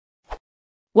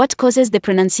What causes the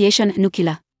pronunciation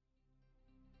nuclear?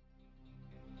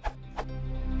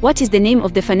 What is the name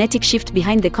of the phonetic shift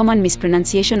behind the common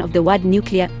mispronunciation of the word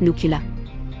nuclear, nucular?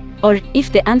 Or,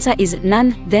 if the answer is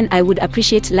none, then I would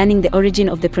appreciate learning the origin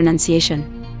of the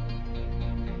pronunciation.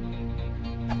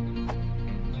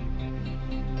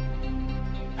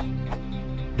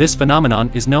 This phenomenon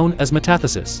is known as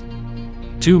metathesis.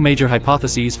 Two major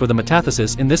hypotheses for the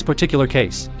metathesis in this particular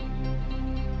case.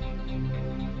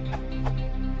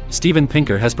 Steven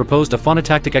Pinker has proposed a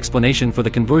phonotactic explanation for the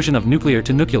conversion of nuclear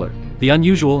to nucular. The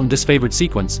unusual and disfavored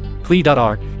sequence,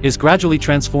 cli.r, is gradually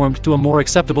transformed to a more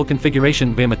acceptable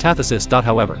configuration via metathesis.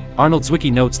 However, Arnold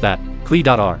Zwicky notes that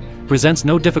cli.r presents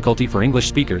no difficulty for English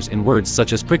speakers in words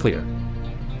such as pricklier.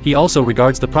 He also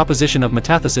regards the proposition of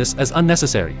metathesis as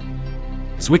unnecessary.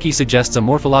 Zwicky suggests a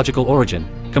morphological origin,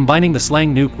 combining the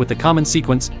slang nuke with the common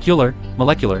sequence, cular,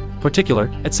 molecular, particular,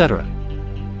 etc.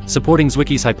 Supporting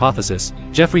Zwicky's hypothesis,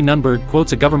 Jeffrey Nunberg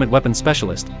quotes a government weapons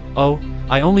specialist, "Oh,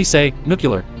 I only say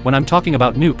nuclear when I'm talking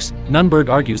about nukes." Nunberg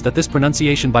argues that this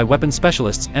pronunciation by weapons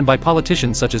specialists and by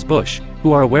politicians such as Bush,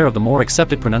 who are aware of the more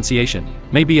accepted pronunciation,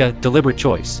 may be a deliberate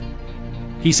choice.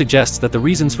 He suggests that the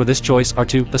reasons for this choice are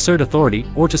to assert authority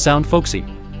or to sound folksy.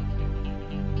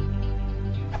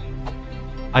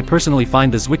 I personally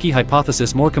find the Zwicky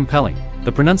hypothesis more compelling.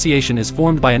 The pronunciation is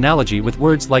formed by analogy with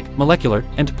words like molecular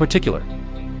and particular.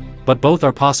 But both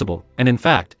are possible, and in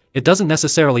fact, it doesn't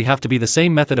necessarily have to be the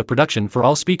same method of production for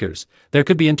all speakers. There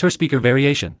could be interspeaker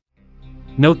variation.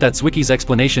 Note that Zwicky's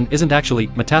explanation isn't actually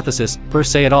metathesis per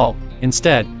se at all.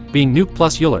 Instead, being nuke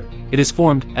plus ular, it is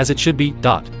formed as it should be.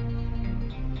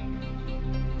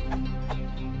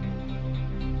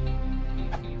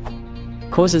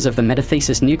 Causes of the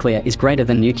metathesis nuclear is greater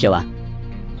than nuclear.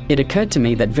 It occurred to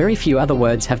me that very few other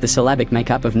words have the syllabic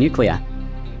makeup of nuclear.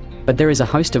 But there is a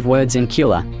host of words in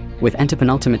cular, with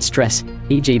antepenultimate stress,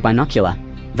 e.g. binocular,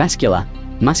 vascular,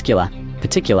 muscular,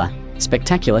 particular,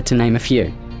 spectacular to name a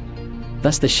few.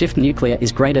 Thus the shift nuclear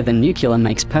is greater than nuclear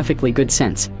makes perfectly good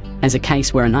sense, as a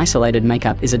case where an isolated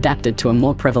makeup is adapted to a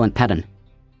more prevalent pattern.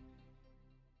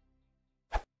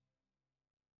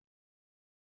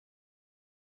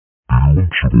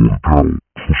 Elements of order,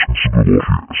 plus considerable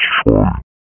is trying.